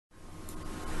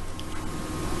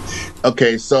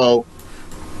Okay, so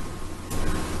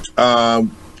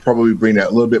probably bring that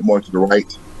a little bit more to the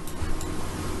right.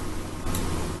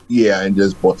 Yeah, and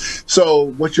just so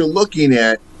what you're looking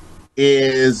at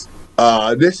is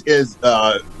this is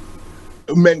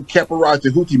menkheperre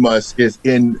thutmose is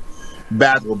in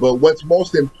battle. But what's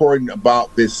most important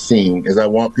about this scene is I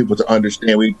want people to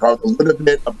understand. We talked a little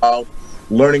bit about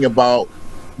learning about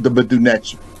the MDW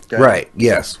Ntch. Okay? Right.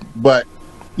 Yes. But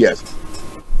yes,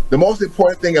 the most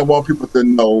important thing I want people to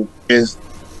know is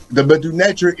the MDW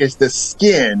Ntch is the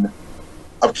skin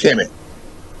of kemet.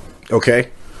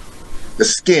 Okay. The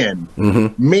skin,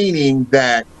 meaning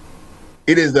that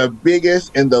it is the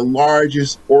biggest and the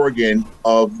largest organ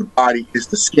of the body is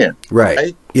the skin.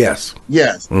 Right. Yes.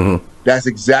 Yes. That's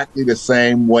exactly the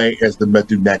same way as the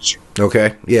MDW Ntch.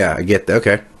 Okay. Yeah, I get that.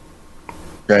 Okay.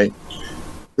 Okay.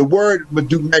 The word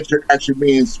MDW Ntch actually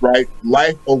means, right,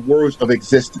 life or words of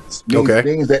existence. Means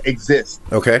things that exist.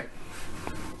 Okay.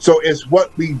 So it's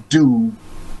what we do,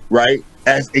 right,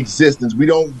 as existence. We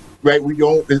don't,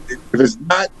 if it's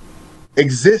not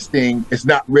existing, it's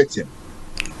not written.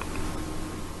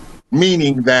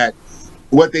 Meaning that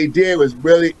what they did was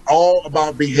really all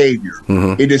about behavior.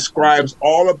 It describes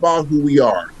all about who we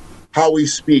are, how we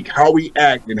speak, how we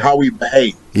act, and how we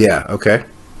behave. Yeah, okay.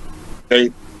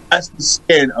 Okay, that's the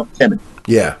skin of kemet.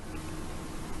 Yeah.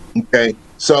 Okay,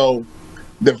 so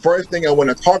the first thing I want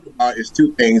to talk about is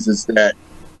two things. Is that,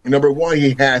 number one,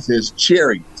 he has his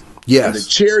chariot. Yes. And the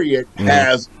chariot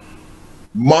has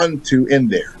Montu in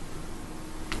there.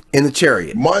 In the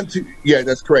chariot. Montu, yeah,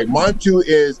 that's correct. Montu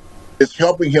is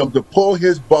helping him to pull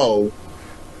his bow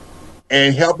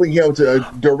and helping him to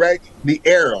direct the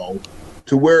arrow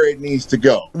to where it needs to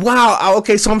go. Wow.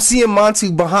 Okay, so I'm seeing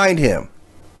Montu behind him.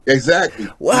 Exactly.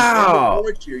 Wow.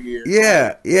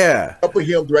 Yeah, yeah. Helping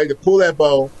him to pull that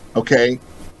bow. Okay.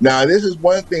 Now, this is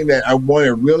one thing that I want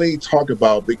to really talk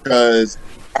about, because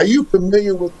are you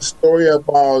familiar with the story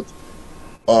about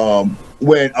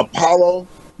when Apollo,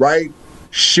 right,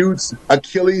 shoots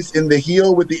Achilles in the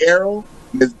heel with the arrow?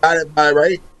 It's guided by,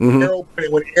 right? Arrow,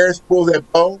 when Ares pulls that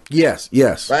bow. Yes,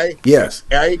 yes. Right? Yes.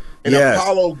 Right? And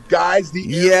Apollo guides the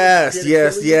arrow.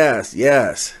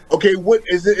 Yes. Okay, what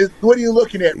is it? What are you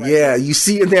looking at right now? You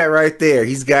see that right there.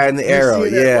 He's guiding the arrow.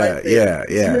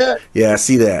 Yeah, I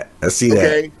see that.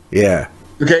 Okay. Yeah.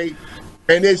 Okay.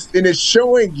 And it's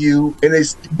showing you, and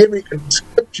it's giving a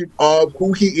description of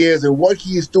who he is and what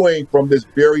he is doing from this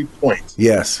very point.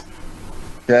 Yes.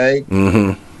 Okay?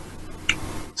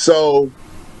 So,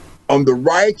 on the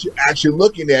right, you're actually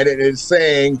looking at it, and it's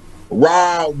saying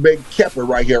Ra menkheperre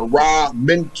right here. Ra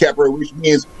menkheperre, which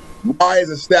means Ra is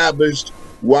established.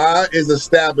 Ra is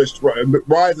established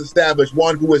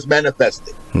one who is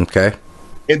manifested. Okay.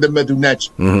 In the MDW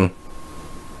Ntch.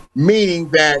 Meaning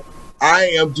that I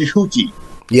am Jehuti.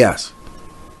 Yes.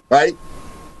 Right?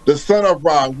 The son of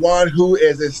Ra, one who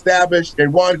is established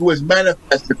and one who is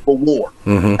manifested for war.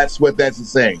 That's what that's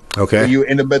saying. Okay. You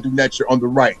in the MDW Ntch on the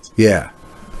right. Yeah.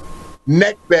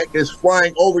 Neckbeck is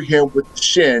flying over him with the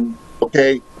shin.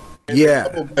 Okay.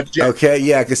 Yeah. Okay.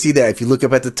 Yeah, I can see that. If you look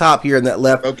up at the top here in that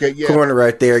left corner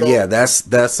right there, so, that's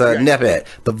Neckbeck,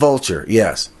 the vulture.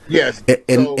 Yes. Yes.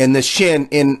 And the shin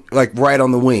in right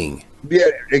on the wing. Yeah.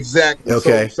 Exactly.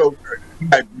 Okay. So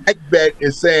Neckbeck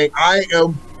is saying, I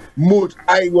am Mut,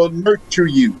 I will nurture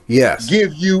you. Yes.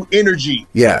 Give you energy.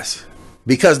 Yes.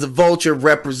 Because the vulture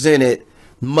represented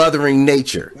mothering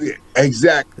nature.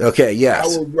 Exactly. Okay, yes.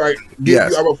 I will you,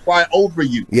 I will fly over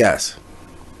you. Yes.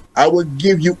 I will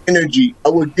give you energy. I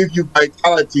will give you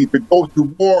vitality to go to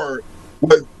war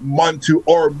with Montu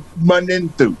or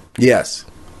Manintu. Yes.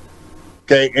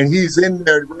 Okay, and he's in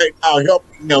there right now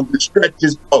helping him to stretch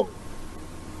his bow.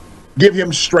 Give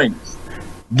him strength.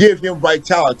 Give him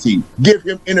vitality. Give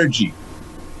him energy.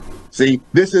 See,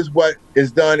 this is what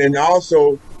is done. And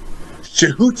also,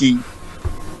 Jehuti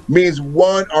means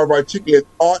one of articulate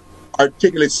thought,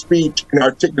 articulate speech, and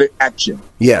articulate action.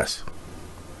 Yes.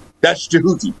 That's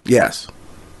Jehuti. Yes.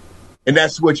 And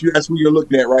that's what you're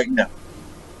looking at right now.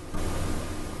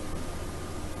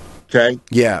 Okay?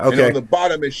 Yeah, okay. And on the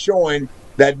bottom is showing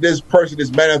that this person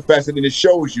is manifested, and it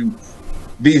shows you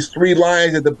these three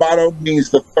lines at the bottom means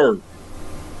the third.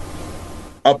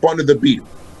 Up under the beetle.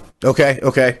 Okay.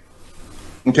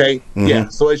 Yeah.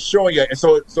 So it's showing you.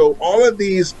 So all of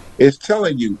these is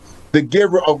telling you the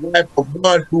giver of life of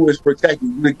one who is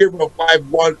protected, the giver of life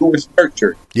one who is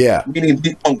nurtured. Yeah. Meaning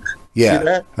the unk. Yeah. See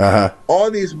that? All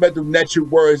these MDW Ntch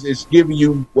words is giving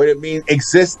you what it means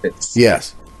existence.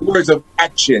 Yes. Words of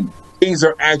action. Things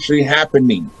are actually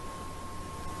happening.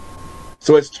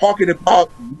 So it's talking about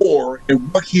war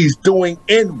and what he's doing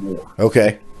in war.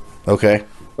 Okay.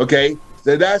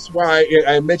 So that's why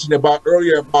I mentioned about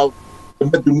earlier about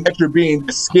the nectar being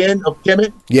the skin of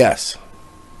kemet. Yes.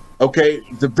 Okay,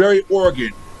 the very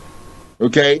organ.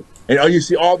 Okay, and you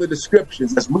see all the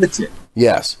descriptions that's written.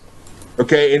 Yes.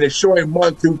 Okay, and it's showing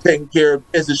one through taking care of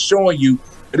this. It's showing you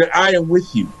that I am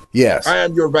with you. Yes. I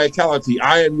am your vitality.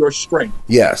 I am your strength.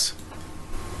 Yes.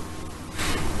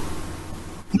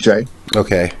 Okay.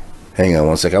 Okay. Hang on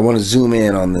one second. I want to zoom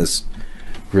in on this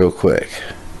real quick.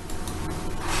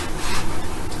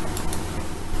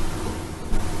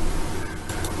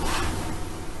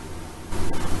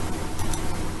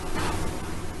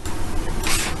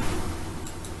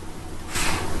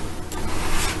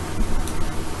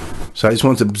 So I just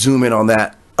want to zoom in on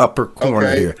that upper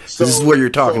corner here. So this is what you're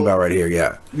talking about right here.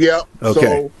 Yeah. Yep. Okay.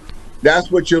 So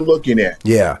that's what you're looking at.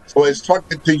 Yeah. So it's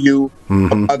talking to you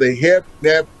about the Heb,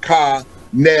 Neb, Ka,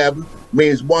 Neb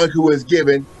means one who is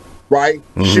given, right?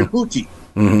 Shehuti.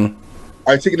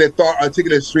 Articulate thought,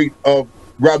 articulate street of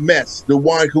Rames, the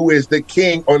one who is the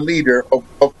king or leader of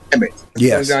Kemet.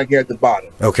 Yes. Down here at the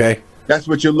bottom. Okay. That's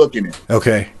what you're looking at.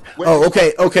 Okay. Oh,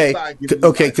 okay, okay,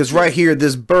 okay. Because right here,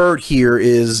 this bird here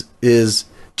is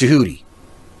Jehuti.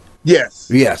 Yes.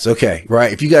 Yes. Okay.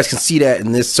 Right. If you guys can see that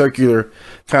in this circular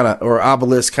kind of or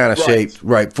obelisk kind of shape,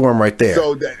 right, form right there.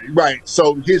 So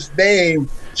So his name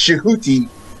Shehuti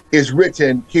is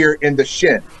written here in the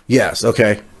Shin. Yes.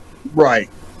 Okay. Right.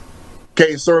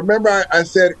 Okay. So remember, I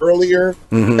said earlier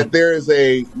that there is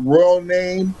a royal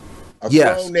name. A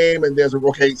throne name, and there's a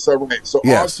So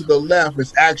off to the left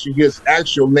is actually his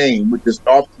actual name, which is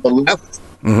off to the left.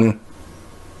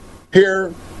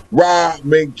 Here, Ra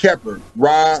Menkheperre.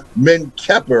 Ra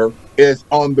Menkheperre is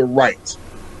on the right.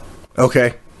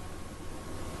 Okay.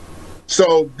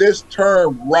 So this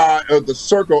term Ra of the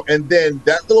circle, and then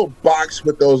that little box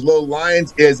with those little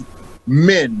lines is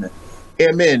Min,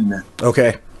 M-N.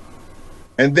 Okay.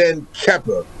 And then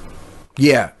Keper.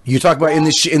 Yeah, you talk about in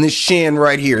the shin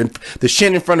right here, the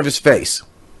shin in front of his face.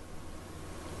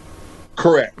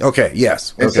 Correct. Okay.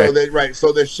 Yes. And okay.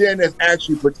 So the shin is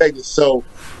actually protected. So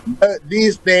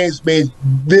these names mean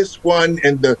this one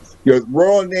and your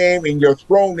royal name and your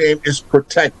throne name is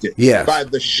protected. Yes. By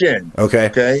the shin. Okay.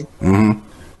 Okay.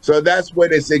 So that's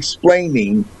what it's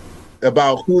explaining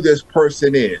about who this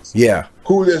person is. Yeah.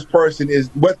 Who this person is,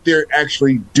 what they're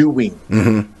actually doing.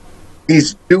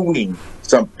 He's doing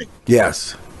something.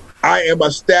 Yes. I am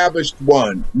established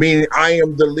one, meaning I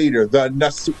am the leader, the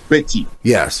Nasubiti.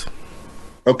 Yes.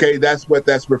 Okay, that's what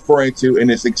that's referring to, and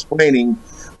it's explaining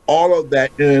all of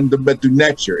that in the MDW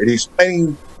Ntch. It's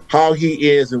explaining how he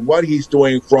is and what he's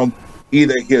doing from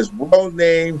either his royal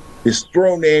name, his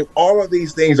throne name. All of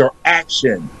these things are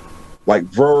action, like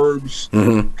verbs,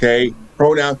 okay,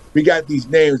 pronouns. We got these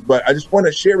names, but I just want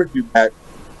to share with you that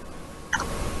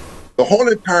the whole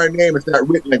entire name is not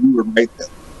written like we would write them.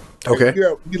 Okay.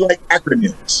 We like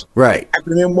acronyms. Right.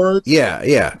 Acronym words. Yeah,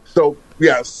 yeah. So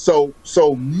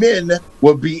men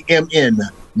would be M-N.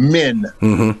 Men.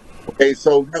 Okay,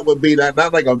 so that would be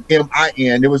not like a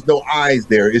M-I-N. There was no I's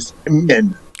there. It's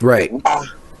men. Right.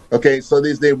 Okay, so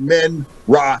these are men,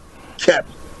 Ra, Kep.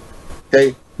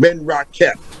 Okay, men, Ra,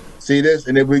 Kep. See this?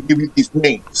 And then we give you these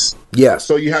names. Yes.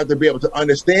 So you have to be able to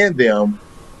understand them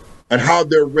and how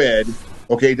they're read.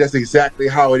 Okay, that's exactly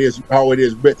how it is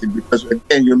written, because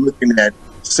again, you're looking at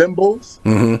symbols,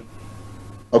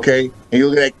 okay, and you're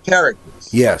looking at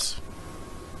characters. Yes.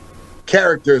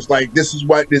 Characters, like this is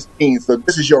what this means. So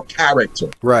this is your character.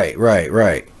 Right.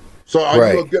 So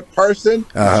are you a good person?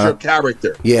 This is your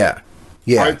character. Yeah.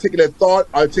 Yeah. Articulate thought,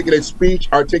 articulate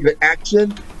speech, articulate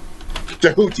action.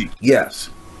 Jehuti. Yes.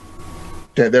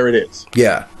 Okay, there it is.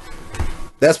 Yeah.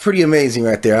 That's pretty amazing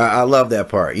right there. I love that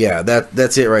part. Yeah,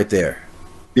 that's it right there.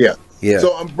 Yeah. Yeah.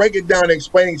 So I'm breaking down and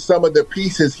explaining some of the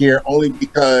pieces here only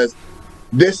because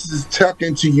this is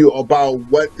talking to you about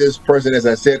what this person, as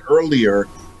I said earlier,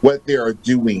 what they are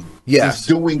doing. Yes. He's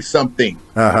doing something.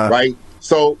 Right?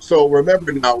 So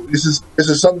remember now, this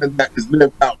is something that is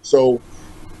lived out. So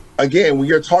again, when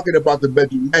you're talking about the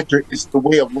MDW Ntch, it's the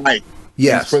way of life.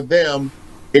 Yes. And for them,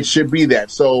 it should be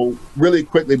that. So really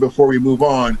quickly before we move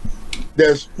on,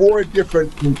 there's 4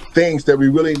 different things that we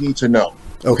really need to know.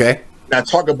 Okay. Now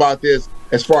talk about this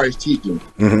as far as teaching.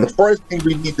 The first thing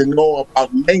we need to know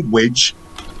about language,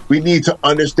 we need to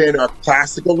understand our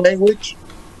classical language.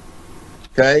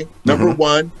 Okay. Number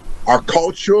 1, our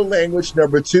cultural language.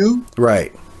 Number 2,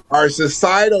 right. Our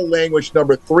societal language.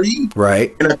 Number 3,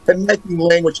 right. And a connecting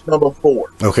language. Number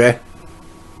 4. Okay.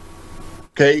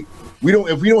 Okay.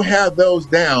 If we don't have those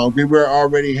down, then we're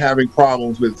already having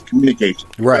problems with communication.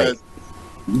 Right.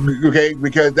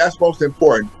 Because that's most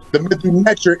important. The MDW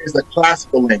Ntch is a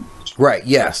classical language. Right.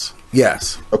 Yes.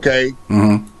 Yes. Okay.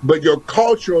 Mm-hmm. But your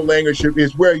cultural language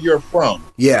is where you're from.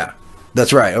 Yeah.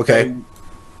 That's right. Okay.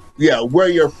 Yeah, where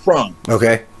you're from.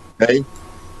 Okay. Okay.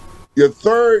 Your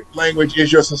third language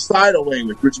is your societal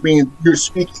language, which means you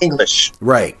speak English.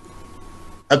 Right.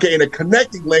 Okay, and the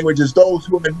connecting language is those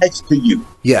who are next to you.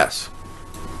 Yes.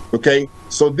 Okay,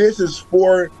 so this is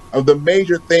 4 of the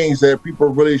major things that people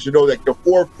really should know. Like the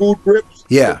 4 food groups.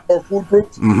 Yeah. The 4 food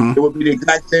groups. Mm-hmm. It would be the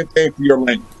exact same thing for your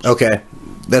language. Okay,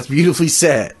 that's beautifully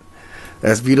said.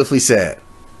 That's beautifully said.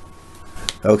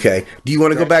 Okay, do you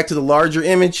want to go back to the larger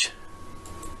image?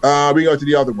 We go to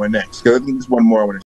the other one next, because I think there's one more I want to